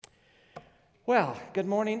Well, good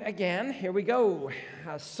morning again. Here we go.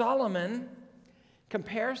 Solomon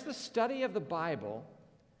compares the study of the Bible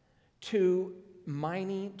to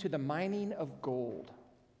the mining of gold.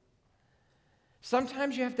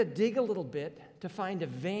 Sometimes you have to dig a little bit to find a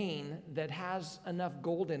vein that has enough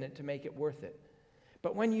gold in it to make it worth it.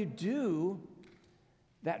 But when you do,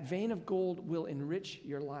 that vein of gold will enrich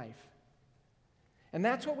your life. And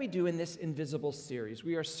that's what we do in this Invisible series.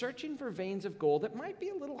 We are searching for veins of gold that might be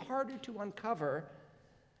a little harder to uncover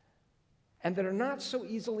and that are not so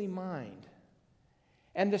easily mined.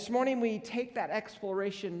 And this morning we take that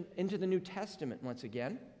exploration into the New Testament once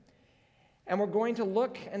again. And we're going to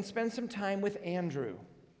look and spend some time with Andrew.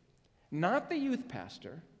 Not the youth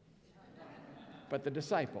pastor, but the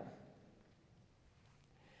disciple.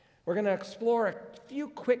 We're going to explore a few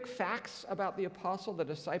quick facts about the apostle, the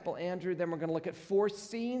disciple Andrew. Then we're going to look at 4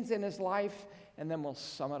 scenes in his life, and then we'll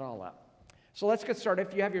sum it all up. So let's get started.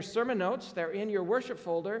 If you have your sermon notes, they're in your worship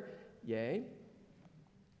folder. Yay.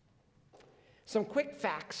 Some quick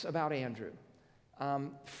facts about Andrew.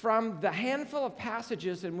 From the handful of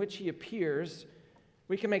passages in which he appears,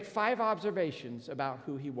 we can make 5 observations about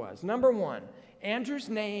who he was. Number 1, Andrew's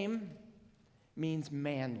name means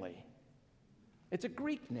manly. It's a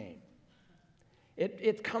Greek name.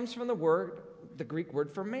 It comes from the Greek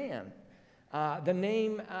word for man. The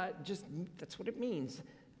name, that's what it means.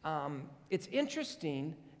 It's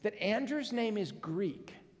interesting that Andrew's name is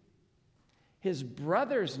Greek. His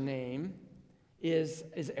brother's name is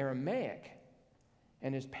Aramaic,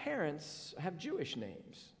 and his parents have Jewish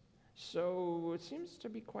names. So it seems to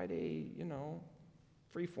be quite a,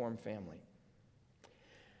 free-form family.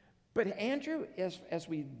 But Andrew, as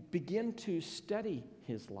we begin to study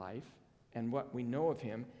his life and what we know of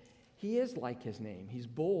him, he is like his name. He's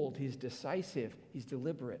bold, he's decisive, he's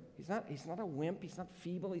deliberate. He's not a wimp, he's not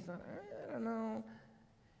feeble, he's not, I don't know.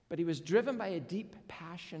 But he was driven by a deep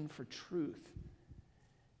passion for truth.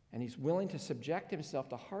 And he's willing to subject himself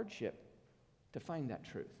to hardship to find that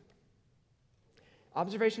truth.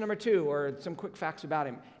 Observation number 2, or some quick facts about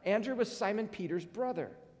him. Andrew was Simon Peter's brother.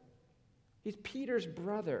 He's Peter's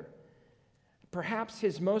brother. Perhaps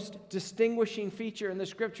his most distinguishing feature in the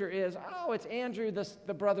scripture is, it's Andrew,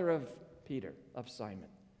 the brother of Peter, of Simon.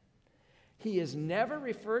 He is never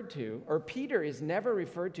referred to, or Peter is never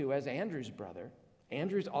referred to as Andrew's brother.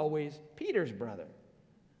 Andrew's always Peter's brother.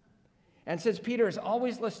 And since Peter is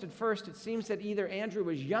always listed first, it seems that either Andrew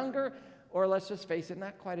was younger, or let's just face it,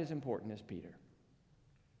 not quite as important as Peter.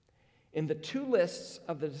 In the 2 lists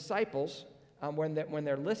of the disciples, when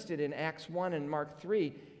they're listed in Acts 1 and Mark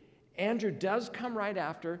 3, Andrew does come right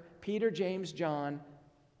after Peter, James, John,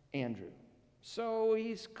 Andrew. So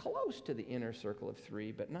he's close to the inner circle of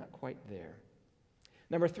 3, but not quite there.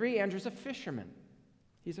 Number 3, Andrew's a fisherman.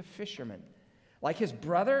 He's a fisherman. Like his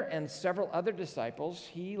brother and several other disciples,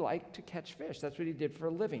 he liked to catch fish. That's what he did for a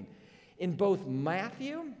living. In both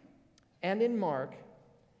Matthew and in Mark,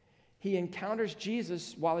 he encounters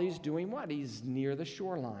Jesus while he's doing what? He's near the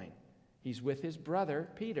shoreline. He's with his brother,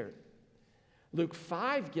 Peter. Luke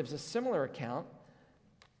 5 gives a similar account,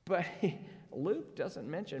 but Luke doesn't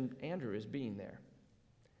mention Andrew as being there.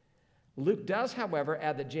 Luke does, however,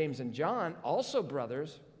 add that James and John, also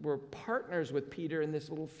brothers, were partners with Peter in this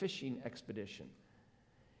little fishing expedition.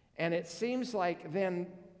 And it seems like then,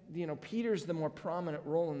 Peter's the more prominent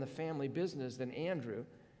role in the family business than Andrew.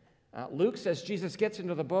 Luke says Jesus gets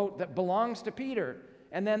into the boat that belongs to Peter,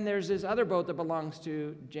 and then there's this other boat that belongs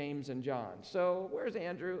to James and John. So where's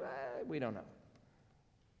Andrew? We don't know.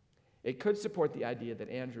 It could support the idea that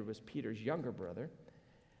Andrew was Peter's younger brother.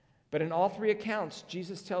 But in all 3 accounts,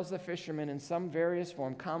 Jesus tells the fishermen in some various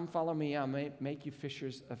form, "Come, follow me, I'll make you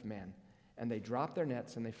fishers of men." And they drop their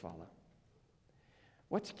nets and they follow.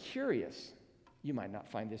 What's curious, you might not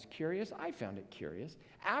find this curious, I found it curious.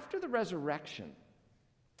 After the resurrection,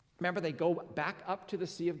 remember they go back up to the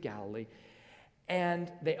Sea of Galilee,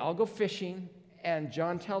 and they all go fishing, and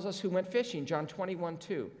John tells us who went fishing, John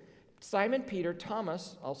 21:2. Simon Peter,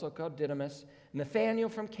 Thomas, also called Didymus, Nathanael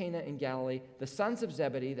from Cana in Galilee, the sons of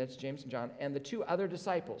Zebedee, that's James and John, and the 2 other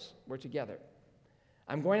disciples were together.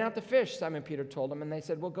 "I'm going out to fish," Simon Peter told them, and they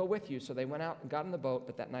said, "We'll go with you." So they went out and got in the boat,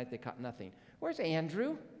 but that night they caught nothing. Where's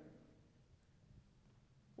Andrew?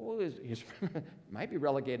 Well, he might be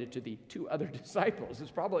relegated to the 2 other disciples. Is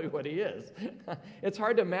probably what he is. It's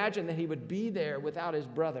hard to imagine that he would be there without his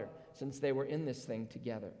brother, since they were in this thing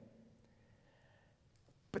together.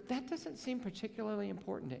 But that doesn't seem particularly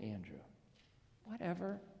important to Andrew.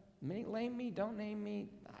 Whatever. Name me, don't name me.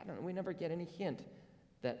 I don't know. We never get any hint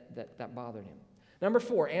that bothered him. Number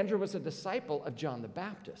 4, Andrew was a disciple of John the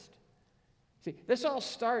Baptist. See, this all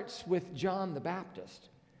starts with John the Baptist.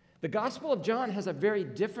 The Gospel of John has a very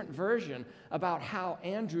different version about how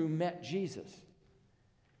Andrew met Jesus.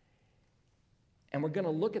 And we're going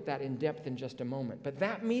to look at that in depth in just a moment. But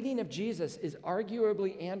that meeting of Jesus is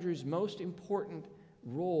arguably Andrew's most important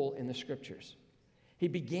role in the Scriptures. He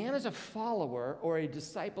began as a follower or a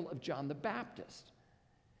disciple of John the Baptist.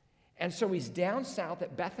 And so he's down south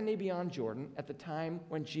at Bethany beyond Jordan at the time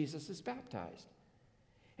when Jesus is baptized.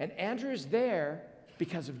 And Andrew is there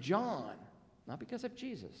because of John, not because of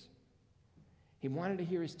Jesus. He wanted to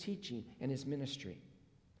hear his teaching and his ministry,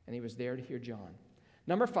 and he was there to hear John.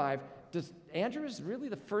 Number 5, Andrew is really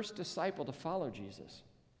the first disciple to follow Jesus.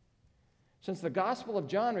 Since the Gospel of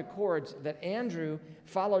John records that Andrew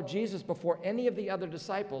followed Jesus before any of the other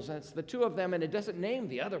disciples, and it's the two of them, and it doesn't name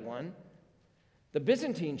the other one, the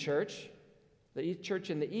Byzantine church, the church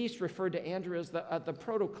in the east, referred to Andrew as the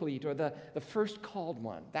protoclete, or the first called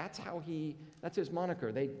one. That's his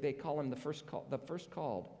moniker. They call him the first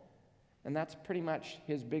called. And that's pretty much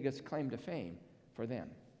his biggest claim to fame for them.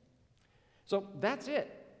 So that's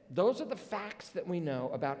it. Those are the facts that we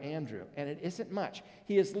know about Andrew, and it isn't much.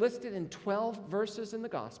 He is listed in 12 verses in the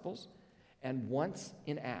Gospels and once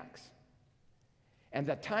in Acts. And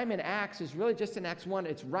the time in Acts is really just in Acts 1.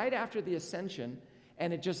 It's right after the ascension,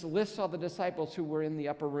 and it just lists all the disciples who were in the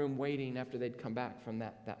upper room waiting after they'd come back from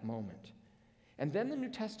that moment. And then the New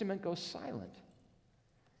Testament goes silent.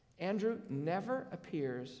 Andrew never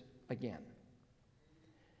appears again.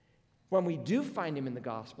 When we do find him in the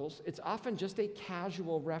Gospels, it's often just a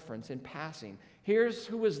casual reference in passing. Here's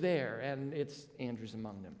who was there, and it's Andrew's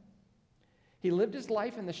among them. He lived his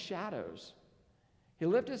life in the shadows. He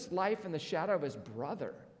lived his life in the shadow of his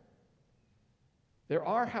brother. There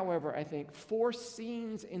are, however, I think, 4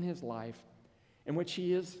 scenes in his life in which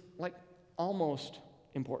he is, almost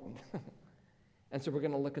important. And so we're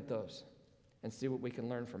going to look at those and see what we can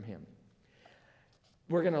learn from him.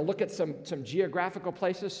 We're going to look at some geographical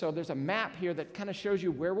places. So there's a map here that kind of shows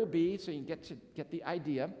you where we'll be, so you get the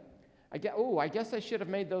idea. I guess I should have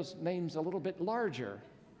made those names a little bit larger.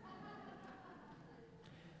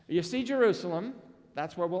 You see Jerusalem.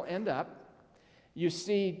 That's where we'll end up. You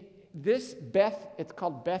see this it's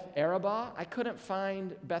called Beth Arabah. I couldn't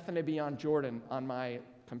find Bethany beyond Jordan on my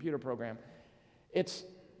computer program.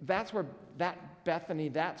 That's where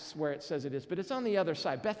it says it is, but it's on the other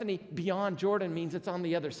side. Bethany beyond Jordan means it's on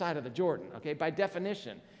the other side of the Jordan, okay, by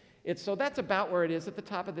definition. So that's about where it is, at the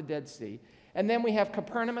top of the Dead Sea. And then we have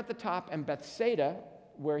Capernaum at the top and Bethsaida,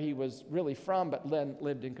 where he was really from, but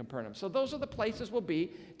lived in Capernaum. So those are the places we'll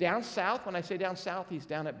be. Down south, when I say down south, he's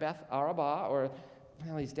down at Beth Arabah,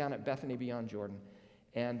 he's down at Bethany beyond Jordan.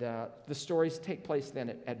 And the stories take place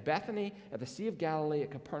then at Bethany, at the Sea of Galilee,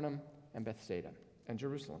 at Capernaum, and Bethsaida, and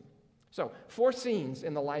Jerusalem. So 4 scenes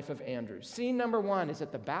in the life of Andrew. Scene number 1 is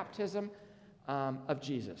at the baptism of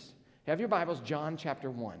Jesus. Have your Bibles, John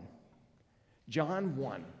chapter 1. John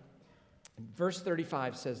 1. Verse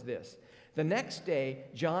 35 says this: "The next day,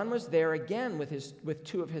 John was there again with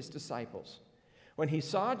 2 of his disciples. When he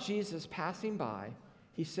saw Jesus passing by,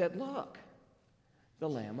 he said, 'Look, the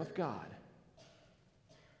Lamb of God.'"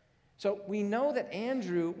 So we know that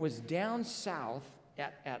Andrew was down south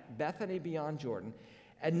at Bethany beyond Jordan,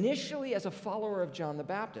 initially as a follower of John the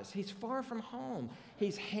Baptist. He's far from home.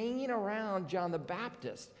 He's hanging around John the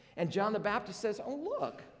Baptist. And John the Baptist says, "Oh,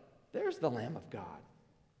 look, there's the Lamb of God."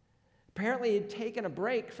 Apparently, he'd taken a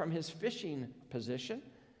break from his fishing position,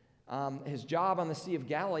 his job on the Sea of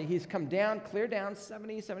Galilee. He's come clear down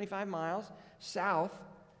 75 miles south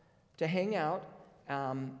to hang out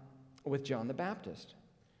with John the Baptist.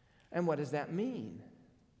 And what does that mean?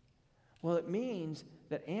 Well, it means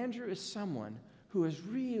that Andrew is someone who is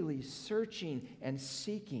really searching and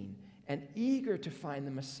seeking and eager to find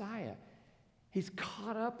the Messiah. He's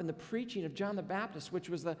caught up in the preaching of John the Baptist, which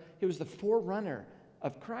was the forerunner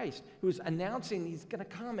of Christ, who was announcing he's going to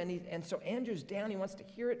come. And so Andrew's down. He wants to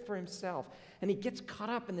hear it for himself. And he gets caught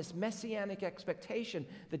up in this messianic expectation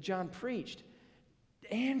that John preached.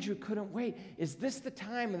 Andrew couldn't wait. Is this the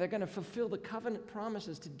time when they're going to fulfill the covenant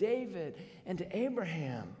promises to David and to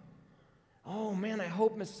Abraham? Oh, man, I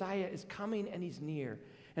hope Messiah is coming and he's near.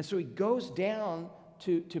 And so he goes down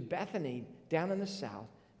to Bethany, down in the south,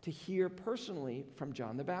 to hear personally from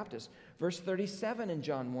John the Baptist. Verse 37 in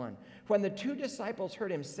John 1. When the 2 disciples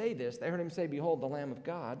heard him say this, they heard him say, "Behold, the Lamb of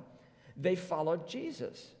God," they followed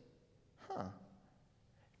Jesus.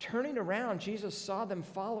 Turning around, Jesus saw them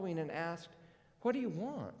following and asked, "What do you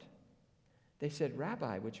want?" They said,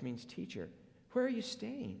 "Rabbi," which means teacher, "where are you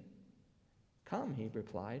staying?" "Come," he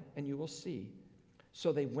replied, "and you will see."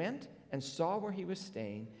 So they went and saw where he was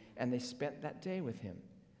staying, and they spent that day with him.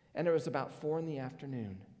 And it was about 4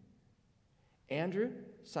 p.m. Andrew,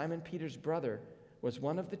 Simon Peter's brother, was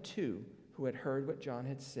one of the two who had heard what John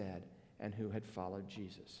had said and who had followed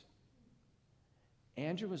Jesus.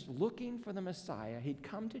 Andrew was looking for the Messiah. He'd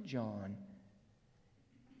come to John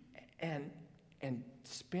and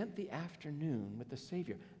spent the afternoon with the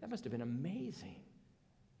Savior. That must have been amazing.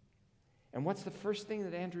 And what's the first thing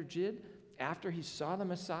that Andrew did after he saw the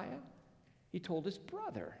Messiah? He told his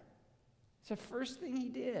brother. It's the first thing he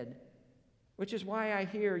did, which is why I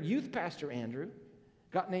hear Youth Pastor Andrew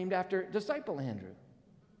got named after Disciple Andrew,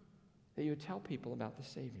 that you would tell people about the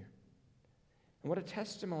Savior. And what a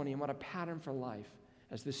testimony and what a pattern for life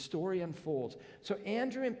as this story unfolds. So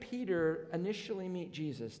Andrew and Peter initially meet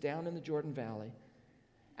Jesus down in the Jordan Valley.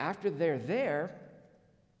 After they're there,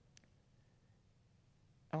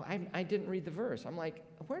 I didn't read the verse. I'm like,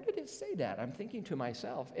 where did it say that? I'm thinking to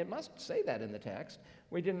myself, it must say that in the text.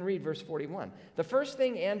 We didn't read verse 41. The first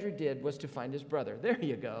thing Andrew did was to find his brother. There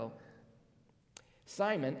you go.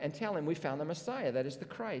 Simon, and tell him, we found the Messiah, that is the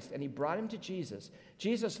Christ. And he brought him to Jesus.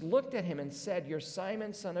 Jesus looked at him and said, you're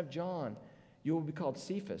Simon, son of John. You will be called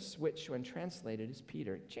Cephas, which when translated is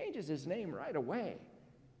Peter. It changes his name right away.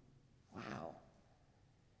 Wow.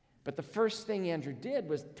 But the first thing Andrew did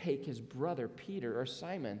was take his brother Peter, or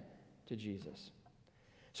Simon, to Jesus.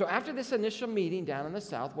 So after this initial meeting down in the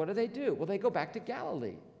south, what do? Well, they go back to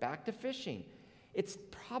Galilee, back to fishing. It's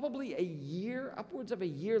probably a year, upwards of a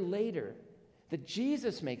year later, that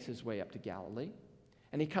Jesus makes his way up to Galilee,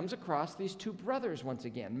 and he comes across these two brothers once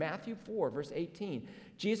again. Matthew 4, verse 18.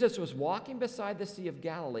 Jesus was walking beside the Sea of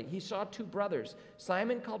Galilee. He saw two brothers,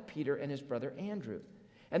 Simon called Peter and his brother Andrew.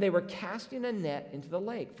 And they were casting a net into the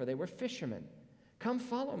lake, for they were fishermen. Come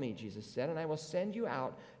follow me, Jesus said, and I will send you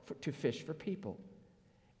out to fish for people.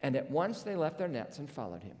 And at once they left their nets and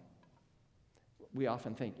followed him. We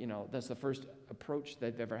often think, that's the first approach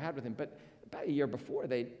they've ever had with him. But about a year before,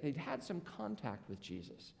 they'd had some contact with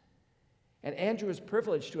Jesus. And Andrew was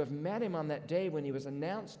privileged to have met him on that day when he was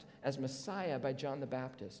announced as Messiah by John the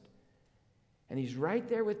Baptist. And he's right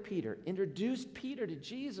there with Peter, introduced Peter to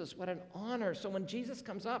Jesus. What an honor. So when Jesus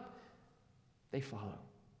comes up, they follow.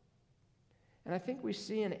 And I think we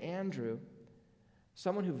see in Andrew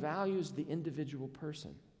someone who values the individual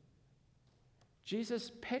person.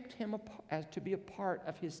 Jesus picked him to be a part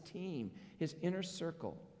of his team, his inner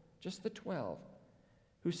circle, just the 12,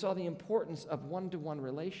 who saw the importance of one-to-one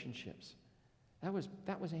relationships. That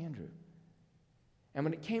was Andrew. And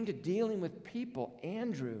when it came to dealing with people,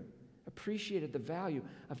 Andrew appreciated the value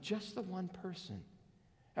of just the one person.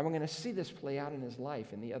 And we're going to see this play out in his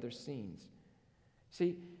life in the other scenes.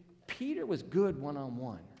 See, Peter was good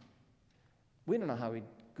one-on-one. We don't know how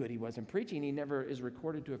good he was in preaching. He never is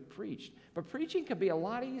recorded to have preached. But preaching can be a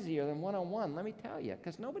lot easier than one-on-one, let me tell you,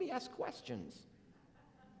 because nobody asks questions.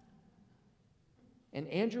 And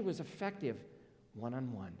Andrew was effective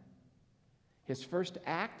one-on-one. His first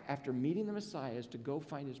act after meeting the Messiah is to go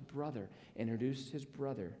find his brother, introduce his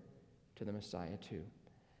brother to the Messiah too.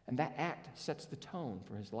 And that act sets the tone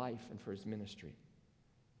for his life and for his ministry.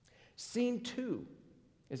 Scene 2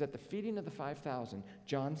 is at the feeding of the 5,000,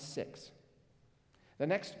 John 6. The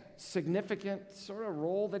next significant sort of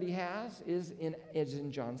role that he has is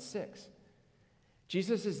in John 6.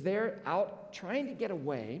 Jesus is there out trying to get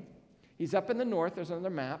away. He's up in the north. There's another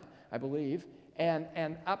map, I believe.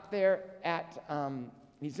 And up there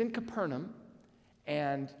he's in Capernaum.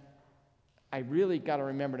 And I really got to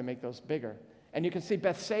remember to make those bigger. And you can see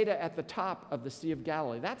Bethsaida at the top of the Sea of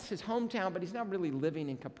Galilee. That's his hometown, but he's not really living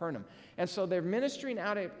in Capernaum. And so they're ministering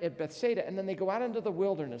out at Bethsaida, and then they go out into the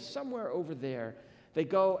wilderness, somewhere over there. They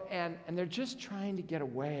go, and they're just trying to get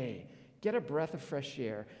away, get a breath of fresh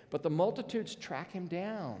air. But the multitudes track him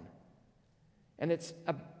down. And it's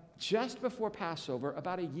just before Passover,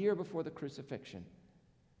 about a year before the crucifixion.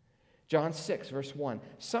 John 6, verse 1.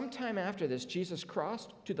 Sometime after this, Jesus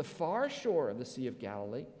crossed to the far shore of the Sea of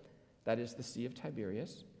Galilee, that is the Sea of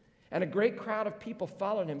Tiberias, and a great crowd of people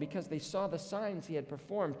followed him because they saw the signs he had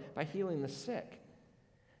performed by healing the sick.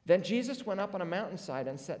 Then Jesus went up on a mountainside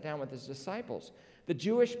and sat down with his disciples. The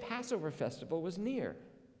Jewish Passover festival was near.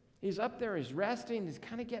 He's up there, he's resting, he's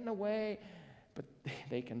kind of getting away, but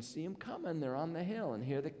they can see him coming. They're on the hill, and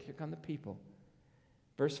here come the people.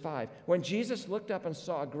 Verse 5, when Jesus looked up and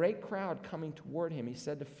saw a great crowd coming toward him, he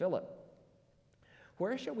said to Philip,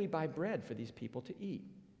 "Where shall we buy bread for these people to eat?"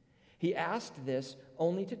 He asked this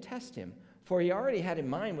only to test him, for he already had in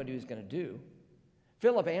mind what he was going to do.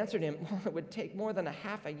 Philip answered him, "Well, it would take more than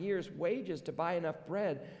half a year's wages to buy enough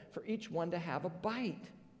bread for each one to have a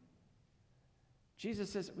bite."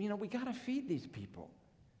 Jesus says, we got to feed these people.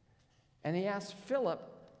 And he asked Philip,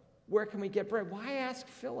 "Where can we get bread?" Why ask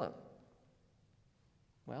Philip?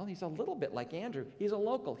 Well, he's a little bit like Andrew. He's a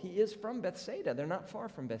local. He is from Bethsaida. They're not far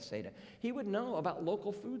from Bethsaida. He would know about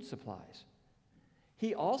local food supplies.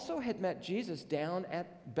 He also had met Jesus down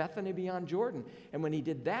at Bethany beyond Jordan. And when he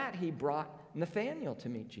did that, he brought Nathanael to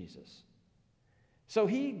meet Jesus. So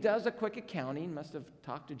he does a quick accounting, must have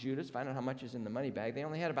talked to Judas, find out how much is in the money bag. They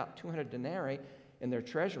only had about 200 denarii in their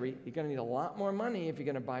treasury. You're going to need a lot more money if you're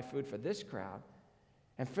going to buy food for this crowd.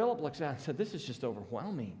 And Philip looks at it and said, this is just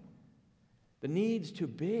overwhelming. The need's too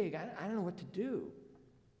big. I don't know what to do.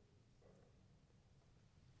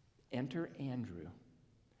 Enter Andrew,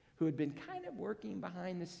 who had been kind of working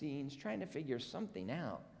behind the scenes, trying to figure something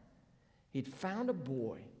out. He'd found a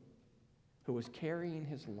boy who was carrying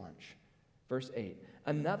his lunch. Verse 8,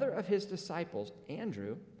 another of his disciples,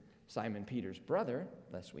 Andrew, Simon Peter's brother,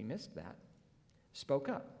 lest we missed that, spoke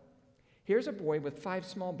up. Here's a boy with 5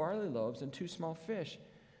 small barley loaves and 2 small fish.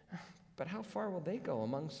 But how far will they go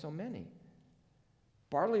among so many?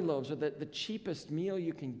 Barley loaves are the cheapest meal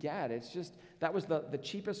you can get. It's just, that was the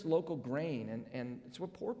cheapest local grain, and it's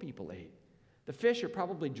what poor people ate. The fish are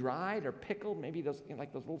probably dried or pickled, maybe those,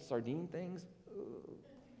 like those little sardine things. Ugh.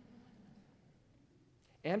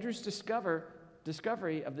 Andrew's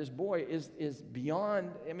discovery of this boy is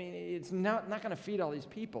beyond, it's not going to feed all these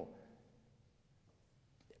people.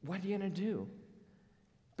 What are you going to do?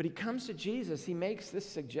 But he comes to Jesus, he makes this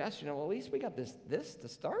suggestion, well, at least we got this to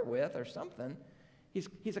start with or something. He's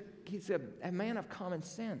a man of common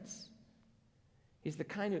sense. He's the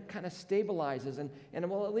kind who kind of stabilizes and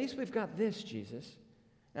well, at least we've got this, Jesus.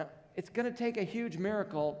 Now, it's going to take a huge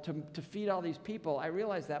miracle to feed all these people. I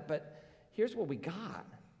realize that, but here's what we got.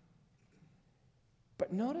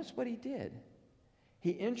 But notice what he did.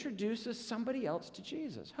 He introduces somebody else to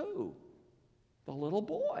Jesus. Who? The little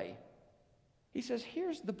boy. He says,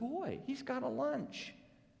 here's the boy. He's got a lunch.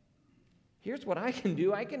 Here's what I can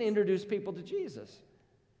do. I can introduce people to Jesus.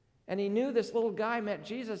 And he knew this little guy met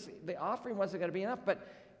Jesus. The offering wasn't going to be enough, but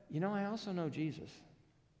I also know Jesus.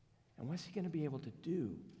 And what's he going to be able to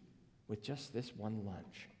do with just this one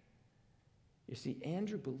lunch? You see,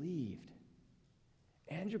 Andrew believed.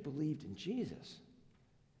 Andrew believed in Jesus.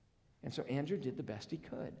 And so Andrew did the best he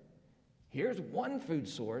could. Here's one food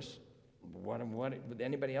source. What,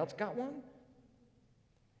 anybody else got one?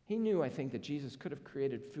 He knew, I think, that Jesus could have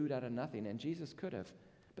created food out of nothing, and Jesus could have.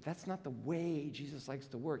 But that's not the way Jesus likes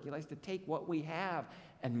to work. He likes to take what we have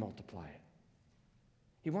and multiply it.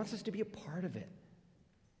 He wants us to be a part of it.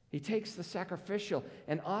 He takes the sacrificial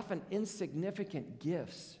and often insignificant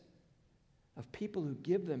gifts of people who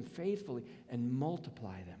give them faithfully and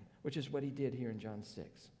multiply them, which is what he did here in John 6.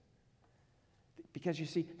 Because you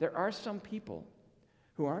see, there are some people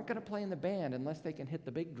who aren't going to play in the band unless they can hit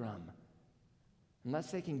the big drum,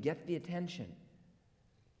 unless they can get the attention.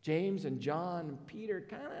 James and John and Peter,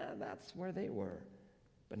 that's where they were,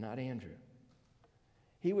 but not Andrew.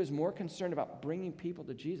 He was more concerned about bringing people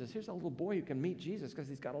to Jesus. Here's a little boy who can meet Jesus because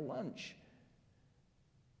he's got a lunch.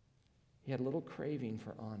 He had a little craving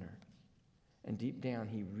for honor, and deep down,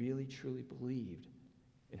 he really, truly believed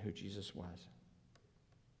in who Jesus was.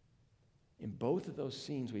 In both of those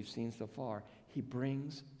scenes we've seen so far, he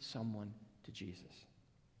brings someone to Jesus.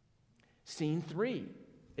 Scene 3,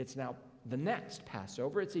 it's now the next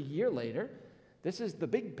Passover. It's a year later. This is the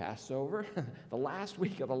big Passover, the last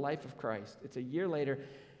week of the life of Christ. It's a year later.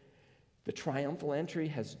 The triumphal entry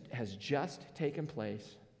has just taken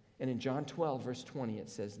place. And in John 12, verse 20, it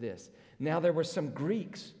says this, "Now there were some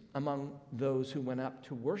Greeks among those who went up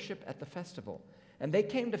to worship at the festival. And they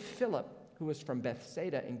came to Philip, who was from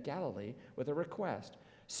Bethsaida in Galilee, with a request.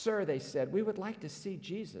 'Sir,' they said, 'we would like to see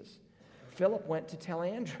Jesus.' Philip went to tell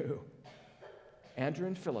Andrew. Andrew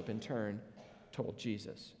and Philip, in turn, told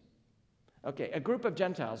Jesus." Okay, a group of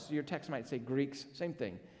Gentiles, your text might say Greeks, same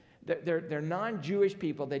thing. They're non-Jewish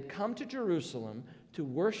people. They'd come to Jerusalem to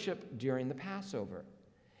worship during the Passover.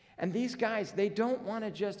 And these guys, they don't want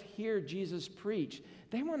to just hear Jesus preach.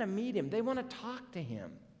 They want to meet him. They want to talk to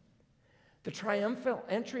him. The triumphal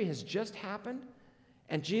entry has just happened,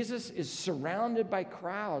 and Jesus is surrounded by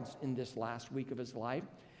crowds in this last week of his life.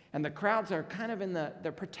 And the crowds are kind of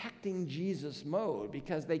they're protecting Jesus mode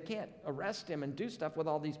because they can't arrest him and do stuff with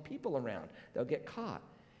all these people around. They'll get caught.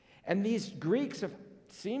 And these Greeks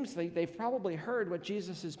they've probably heard what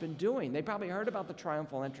Jesus has been doing. They probably heard about the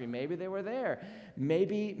triumphal entry. Maybe they were there.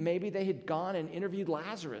 Maybe they had gone and interviewed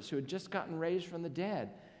Lazarus, who had just gotten raised from the dead.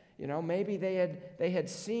 Maybe they had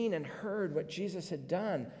seen and heard what Jesus had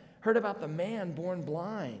done, heard about the man born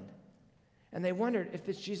blind. And they wondered if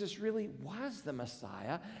this Jesus really was the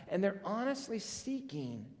Messiah, and they're honestly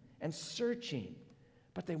seeking and searching,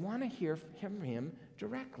 but they want to hear from him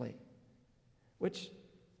directly, which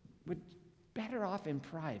would better off in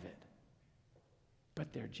private.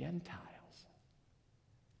 But they're Gentiles.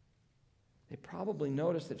 They probably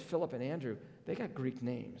noticed that Philip and Andrew, they got Greek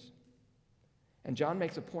names. And John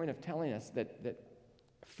makes a point of telling us that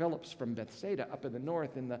Philip's from Bethsaida up in the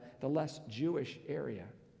north in the less Jewish area.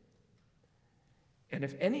 And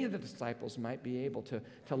if any of the disciples might be able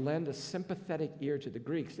to lend a sympathetic ear to the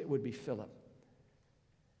Greeks, it would be Philip.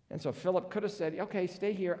 And so Philip could have said, okay,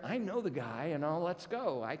 stay here. I know the guy, and let's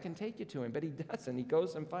go. I can take you to him. But he doesn't. He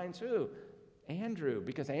goes and finds who? Andrew,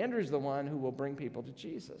 because Andrew's the one who will bring people to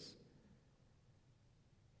Jesus.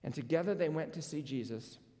 And together they went to see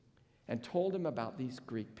Jesus and told him about these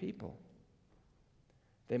Greek people.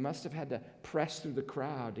 They must have had to press through the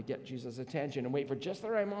crowd to get Jesus' attention and wait for just the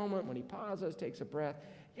right moment when he pauses, takes a breath.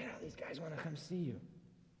 These guys want to come see you.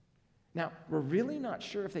 Now, we're really not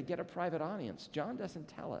sure if they get a private audience. John doesn't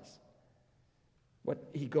tell us. What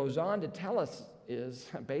he goes on to tell us is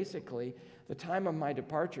basically, the time of my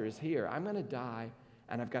departure is here. I'm going to die,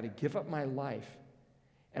 and I've got to give up my life.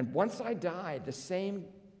 And once I die, the same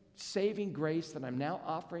saving grace that I'm now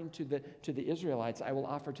offering to the Israelites, I will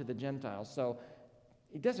offer to the Gentiles. So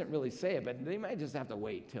he doesn't really say it, but they might just have to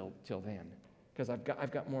wait till then, because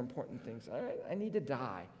I've got more important things. All right, I need to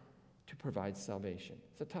die to provide salvation.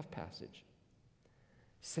 It's a tough passage.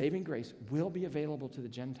 Saving grace will be available to the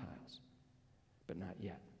Gentiles, but not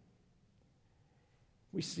yet.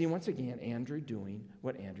 We see once again Andrew doing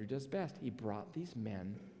what Andrew does best. He brought these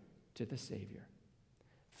men to the Savior.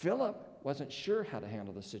 Philip wasn't sure how to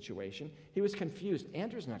handle the situation. He was confused.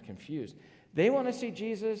 Andrew's not confused. They want to see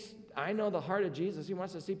Jesus. I know the heart of Jesus. He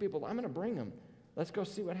wants to see people. I'm going to bring them. Let's go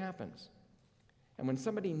see what happens. And when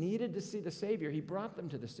somebody needed to see the Savior, he brought them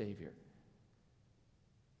to the Savior.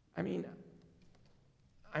 I mean,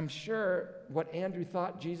 I'm sure what Andrew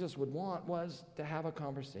thought Jesus would want was to have a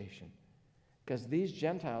conversation. Because these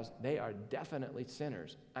Gentiles, they are definitely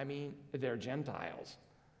sinners. I mean, they're Gentiles.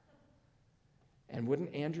 And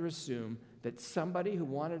wouldn't Andrew assume that somebody who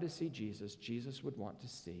wanted to see Jesus, Jesus would want to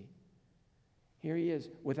see? Here he is,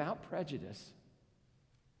 without prejudice.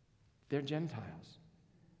 They're Gentiles.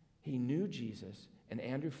 He knew Jesus, and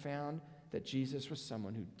Andrew found that Jesus was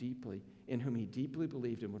someone in whom he deeply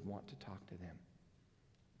believed and would want to talk to them.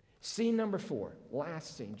 Scene number 4,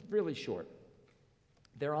 last scene, really short.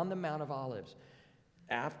 They're on the Mount of Olives.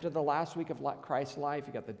 After the last week of Christ's life,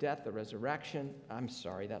 you got the death, the resurrection. I'm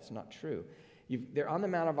sorry, that's not true. They're on the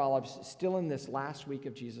Mount of Olives, still in this last week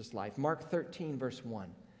of Jesus' life. Mark 13, verse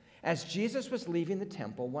 1. As Jesus was leaving the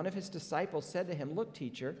temple, one of his disciples said to him, "Look,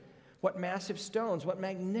 teacher, what massive stones, what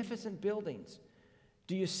magnificent buildings.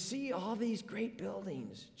 Do you see all these great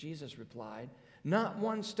buildings?" Jesus replied, "Not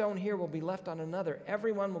one stone here will be left on another.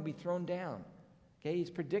 Everyone will be thrown down." Okay,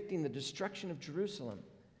 he's predicting the destruction of Jerusalem.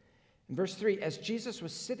 In verse 3, as Jesus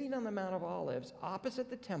was sitting on the Mount of Olives opposite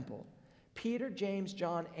the temple, Peter, James,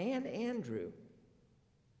 John, and Andrew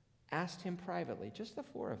asked him privately, just the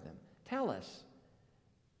 4 of them, "Tell us,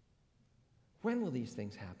 when will these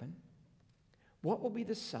things happen? What will be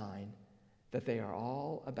the sign that they are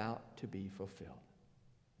all about to be fulfilled?"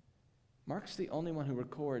 Mark's the only one who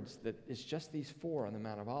records that it's just these 4 on the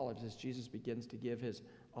Mount of Olives as Jesus begins to give his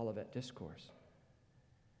Olivet Discourse.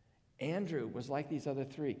 Andrew was like these other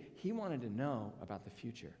 3. He wanted to know about the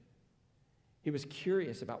future. He was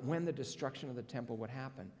curious about when the destruction of the temple would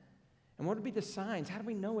happen. And what would be the signs? How do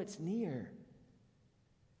we know it's near?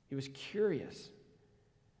 He was curious.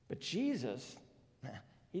 But Jesus,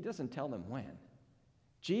 he doesn't tell them when.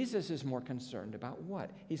 Jesus is more concerned about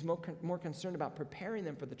what? He's more concerned about preparing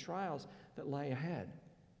them for the trials that lie ahead.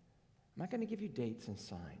 I'm not going to give you dates and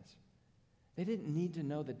signs. They didn't need to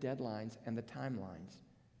know the deadlines and the timelines.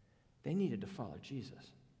 They needed to follow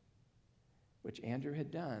Jesus, which Andrew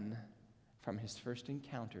had done from his first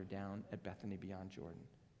encounter down at Bethany beyond Jordan.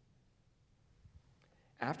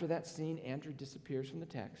 After that scene, Andrew disappears from the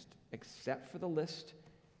text, except for the list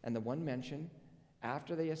and the one mention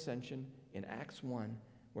after the ascension in Acts 1,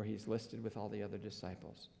 where he's listed with all the other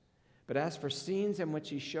disciples. But as for scenes in which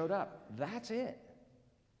he showed up, that's it.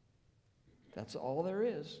 That's all there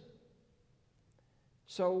is.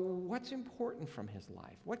 So what's important from his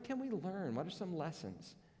life? What can we learn? What are some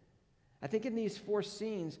lessons? I think in these 4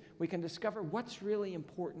 scenes, we can discover what's really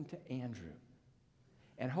important to Andrew.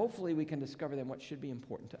 And hopefully we can discover then what should be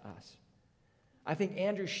important to us. I think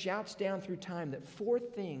Andrew shouts down through time that 4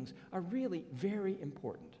 things are really very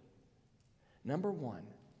important. Number 1,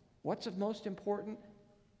 what's of most importance?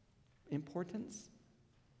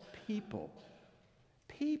 People.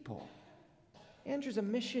 People. Andrew's a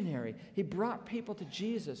missionary. He brought people to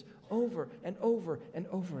Jesus over and over and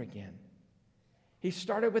over again. He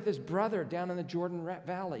started with his brother down in the Jordan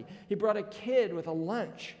Valley. He brought a kid with a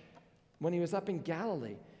lunch when he was up in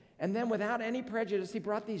Galilee. And then without any prejudice, he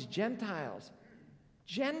brought these Gentiles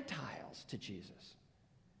to Jesus.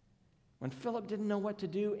 When Philip didn't know what to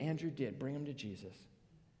do, Andrew did. Bring him to Jesus.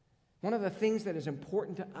 One of the things that is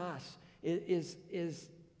important to us is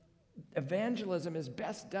evangelism is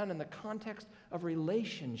best done in the context of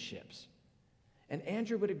relationships. And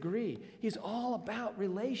Andrew would agree. He's all about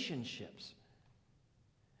relationships.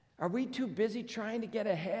 Are we too busy trying to get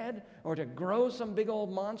ahead or to grow some big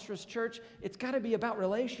old monstrous church? It's got to be about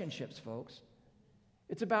relationships, folks.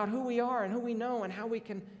 It's about who we are and who we know and how we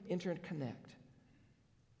can interconnect.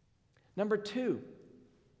 Number 2,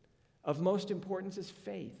 of most importance is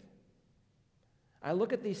faith. I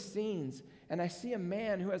look at these scenes and I see a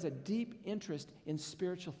man who has a deep interest in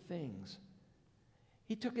spiritual things.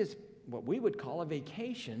 He took what we would call a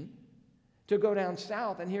vacation to go down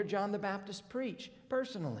south and hear John the Baptist preach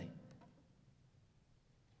personally.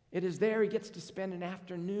 It is there he gets to spend an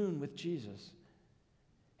afternoon with Jesus.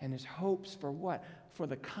 And his hopes for what? For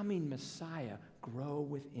the coming Messiah grow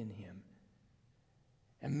within him.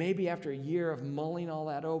 And maybe after a year of mulling all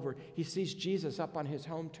that over, he sees Jesus up on his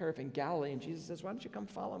home turf in Galilee, and Jesus says, "Why don't you come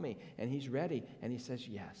follow me?" And he's ready, and he says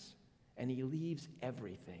yes. And he leaves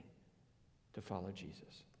everything to follow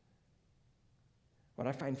Jesus. What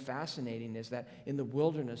I find fascinating is that in the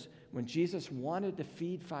wilderness, when Jesus wanted to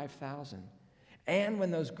feed 5,000, and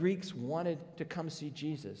when those Greeks wanted to come see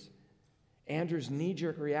Jesus, Andrew's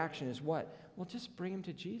knee-jerk reaction is what? Well, just bring him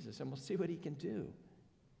to Jesus, and we'll see what he can do.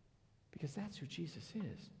 Because that's who Jesus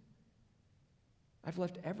is. I've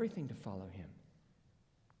left everything to follow him.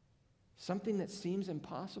 Something that seems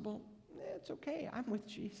impossible, it's okay. I'm with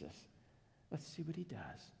Jesus. Let's see what he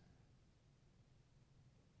does.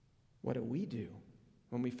 What do we do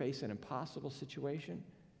when we face an impossible situation?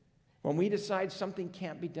 When we decide something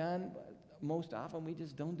can't be done, most often we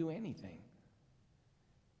just don't do anything.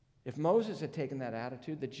 If Moses had taken that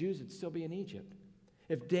attitude, the Jews would still be in Egypt.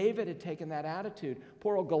 If David had taken that attitude,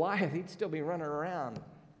 poor old Goliath, he'd still be running around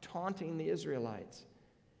taunting the Israelites.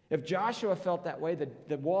 If Joshua felt that way,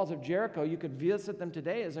 the walls of Jericho, you could visit them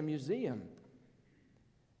today as a museum.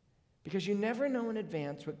 Because you never know in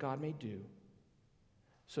advance what God may do.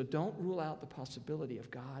 So don't rule out the possibility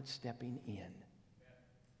of God stepping in.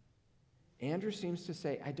 Andrew seems to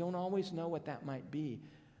say, I don't always know what that might be,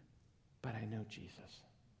 but I know Jesus.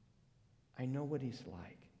 I know what he's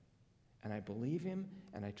like. And I believe him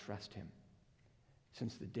and I trust him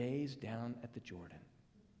since the days down at the Jordan.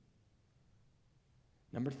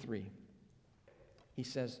 Number 3, he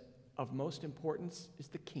says, of most importance is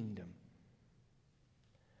the kingdom.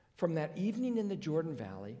 From that evening in the Jordan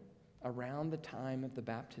Valley, around the time of the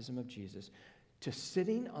baptism of Jesus, to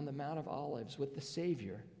sitting on the Mount of Olives with the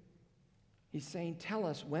Savior, he's saying, tell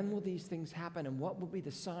us, when will these things happen and what will be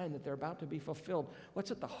the sign that they're about to be fulfilled?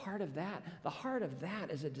 What's at the heart of that? The heart of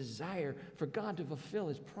that is a desire for God to fulfill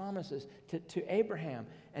his promises to Abraham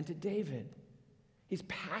and to David. He's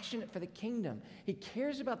passionate for the kingdom. He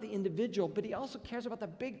cares about the individual, but he also cares about the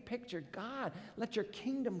big picture. God, let your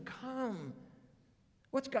kingdom come.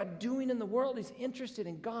 What's God doing in the world? He's interested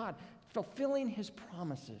in God fulfilling his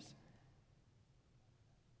promises.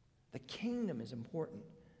 The kingdom is important.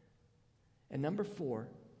 And number 4,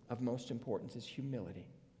 of most importance, is humility.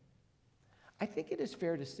 I think it is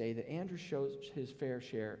fair to say that Andrew shows his fair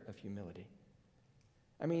share of humility.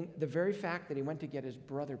 I mean, the very fact that he went to get his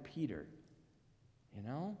brother Peter,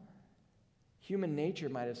 human nature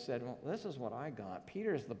might have said, well, this is what I got.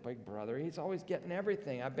 Peter's the big brother. He's always getting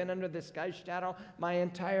everything. I've been under this guy's shadow my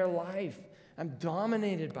entire life. I'm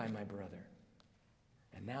dominated by my brother.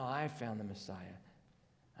 And now I've found the Messiah.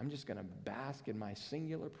 I'm just going to bask in my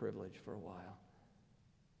singular privilege for a while.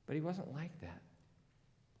 But he wasn't like that.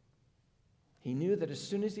 He knew that as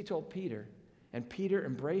soon as he told Peter, and Peter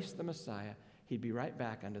embraced the Messiah, he'd be right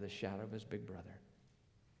back under the shadow of his big brother.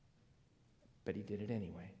 But he did it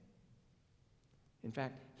anyway. In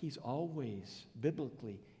fact, he's always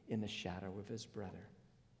biblically in the shadow of his brother.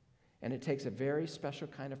 And it takes a very special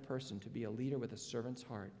kind of person to be a leader with a servant's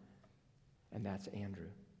heart, and that's Andrew.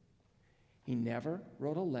 He never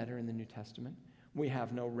wrote a letter in the New Testament. We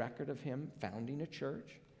have no record of him founding a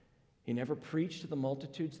church. He never preached to the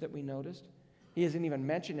multitudes that we noticed. He isn't even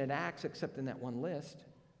mentioned in Acts except in that one list.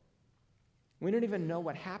 We don't even know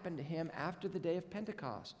what happened to him after the day of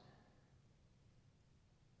Pentecost.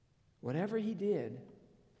 Whatever he did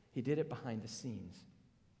it behind the scenes.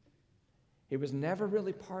 He was never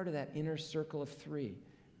really part of that inner circle of 3.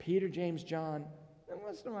 Peter, James, John, and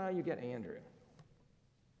once in a while you get Andrew.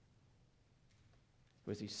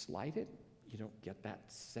 Was he slighted? You don't get that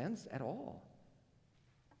sense at all.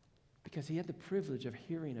 because he had the privilege of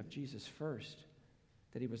hearing of Jesus first,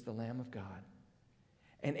 that he was the Lamb of God.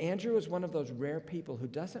 And Andrew is one of those rare people who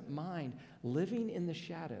doesn't mind living in the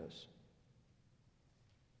shadows,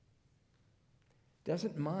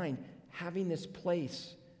 doesn't mind having this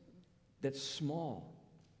place that's small,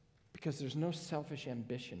 because there's no selfish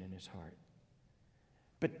ambition in his heart.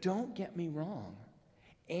 But don't get me wrong,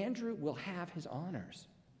 Andrew will have his honors.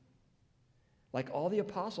 Like all the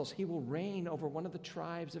apostles, he will reign over one of the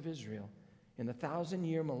tribes of Israel in the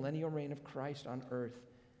 1,000-year millennial reign of Christ on earth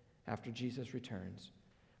after Jesus returns.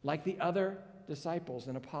 Like the other disciples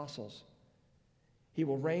and apostles, he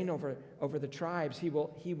will reign over the tribes.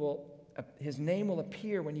 His name will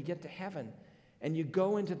appear when you get to heaven. And you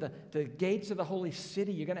go into the gates of the holy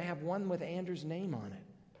city, you're going to have one with Andrew's name on it.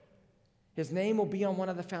 His name will be on one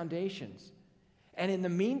of the foundations. And in the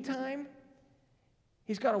meantime,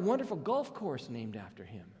 he's got a wonderful golf course named after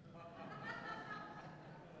him.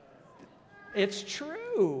 It's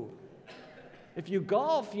true. If you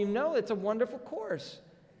golf, you know it's a wonderful course.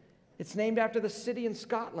 It's named after the city in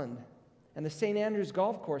Scotland, and the St. Andrew's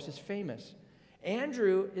Golf Course is famous.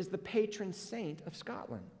 Andrew is the patron saint of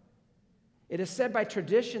Scotland. It is said by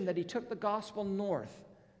tradition that he took the gospel north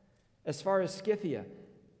as far as Scythia,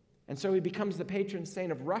 and so he becomes the patron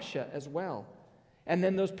saint of Russia as well. And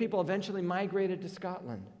then those people eventually migrated to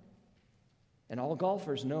Scotland. And all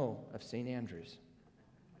golfers know of St. Andrew's.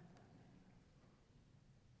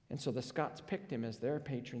 And so the Scots picked him as their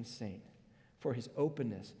patron saint for his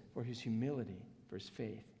openness, for his humility, for his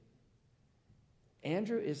faith.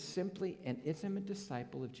 Andrew is simply an intimate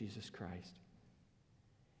disciple of Jesus Christ.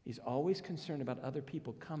 He's always concerned about other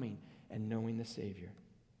people coming and knowing the Savior.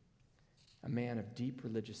 A man of deep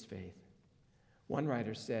religious faith. One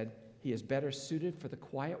writer said, he is better suited for the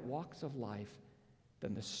quiet walks of life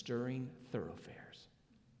than the stirring thoroughfares.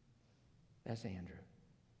 That's Andrew.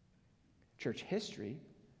 Church history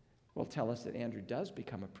will tell us that Andrew does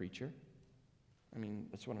become a preacher. I mean,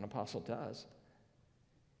 that's what an apostle does.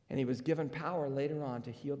 And he was given power later on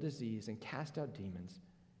to heal disease and cast out demons,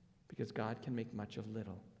 because God can make much of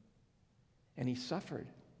little. And he suffered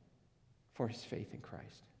for his faith in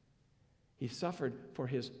Christ. He suffered for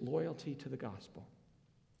his loyalty to the gospel.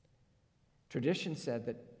 Tradition said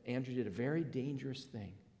that Andrew did a very dangerous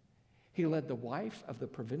thing. He led the wife of the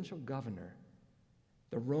provincial governor,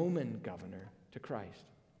 the Roman governor, to Christ,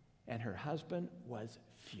 and her husband was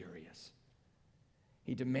furious.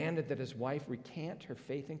 He demanded that his wife recant her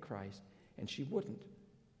faith in Christ, and she wouldn't.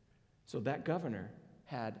 So that governor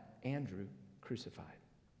had Andrew crucified.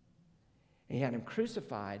 And he had him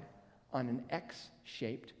crucified on an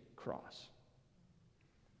X-shaped cross.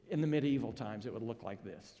 In the medieval times, it would look like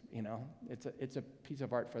this, you know. It's a piece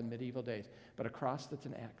of art from the medieval days, but a cross that's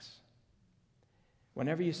an X.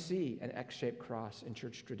 Whenever you see an X-shaped cross in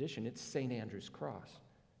church tradition, it's St. Andrew's cross.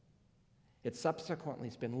 It subsequently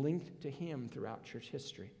has been linked to him throughout church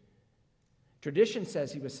history. Tradition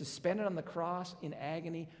says he was suspended on the cross in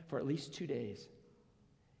agony for at least 2 days.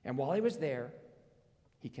 And while he was there,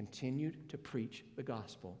 he continued to preach the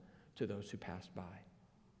gospel to those who passed by.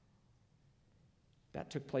 That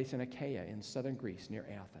took place in Achaia in southern Greece near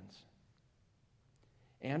Athens.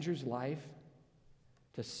 Andrew's life,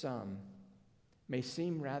 to some, may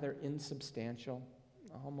seem rather insubstantial,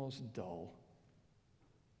 almost dull.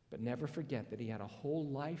 But never forget that he had a whole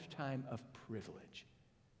lifetime of privilege.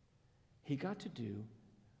 He got to do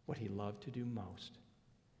what he loved to do most: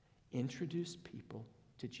 introduce people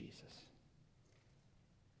to Jesus.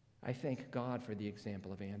 I thank God for the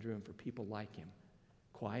example of Andrew and for people like him.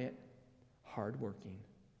 Quiet, hardworking,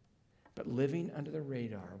 but living under the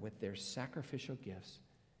radar with their sacrificial gifts,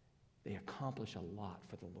 they accomplish a lot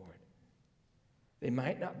for the Lord. They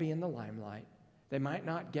might not be in the limelight. They might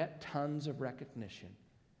not get tons of recognition,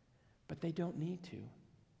 but they don't need to,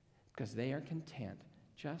 because they are content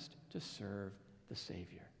just to serve the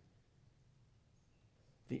Savior.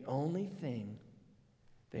 The only thing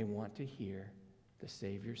they want to hear the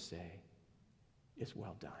Savior say is,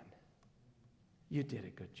 "Well done. You did a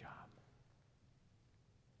good job."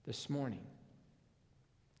 This morning,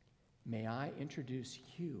 may I introduce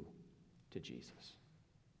you to Jesus.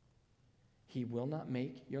 He will not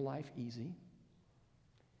make your life easy,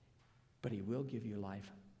 but he will give you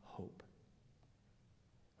life hope.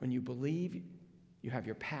 When you believe you have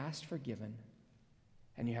your past forgiven,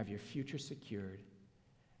 and you have your future secured,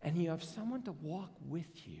 and you have someone to walk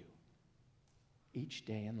with you each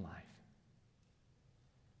day in life,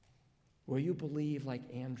 will you believe, like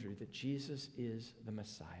Andrew, that Jesus is the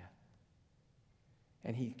Messiah,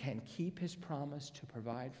 and he can keep his promise to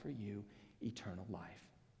provide for you eternal life?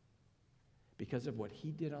 Because of what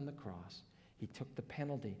he did on the cross, He took the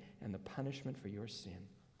penalty and the punishment for your sin.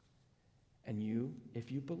 And you,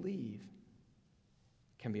 if you believe,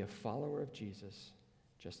 can be a follower of Jesus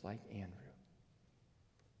just like Andrew.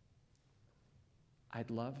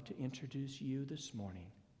 I'd love to introduce you this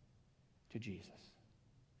morning to Jesus.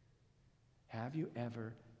 Have you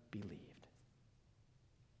ever believed?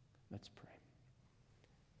 Let's pray.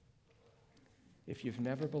 If you've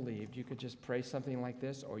never believed, you could just pray something like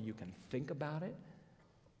this, or you can think about it,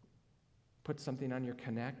 put something on your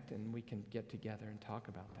Connect, and we can get together and talk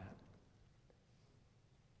about that.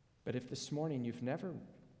 But if this morning you've never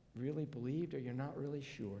really believed or you're not really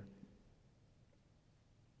sure,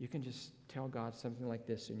 you can just tell God something like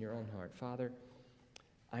this in your own heart. Father,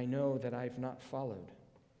 I know that I've not followed,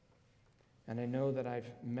 and I know that I've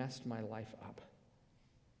messed my life up.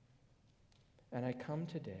 And I come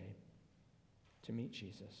today to meet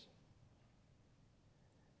Jesus.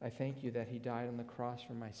 I thank you that he died on the cross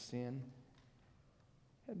for my sin,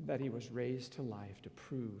 and that he was raised to life to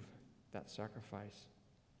prove that sacrifice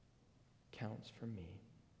counts for me.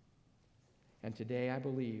 And today I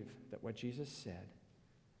believe that what Jesus said,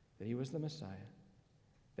 that he was the Messiah,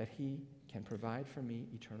 that he can provide for me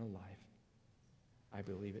eternal life, I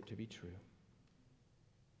believe it to be true.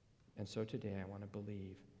 And so today I want to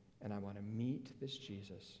believe, and I want to meet this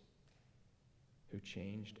Jesus who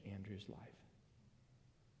changed Andrew's life.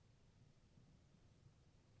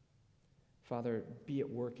 Father, be at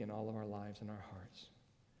work in all of our lives and our hearts,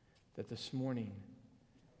 that this morning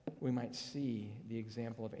we might see the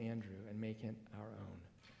example of Andrew and make it our own.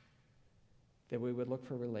 That we would look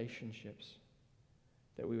for relationships,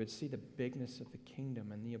 that we would see the bigness of the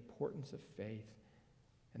kingdom and the importance of faith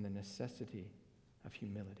and the necessity of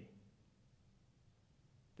humility.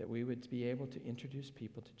 That we would be able to introduce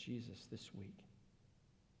people to Jesus this week,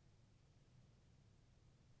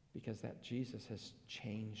 because that Jesus has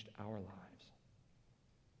changed our lives.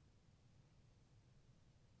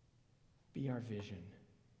 Be our vision.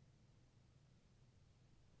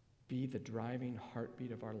 Be the driving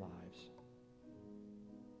heartbeat of our lives.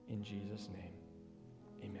 In Jesus' name,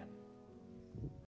 amen.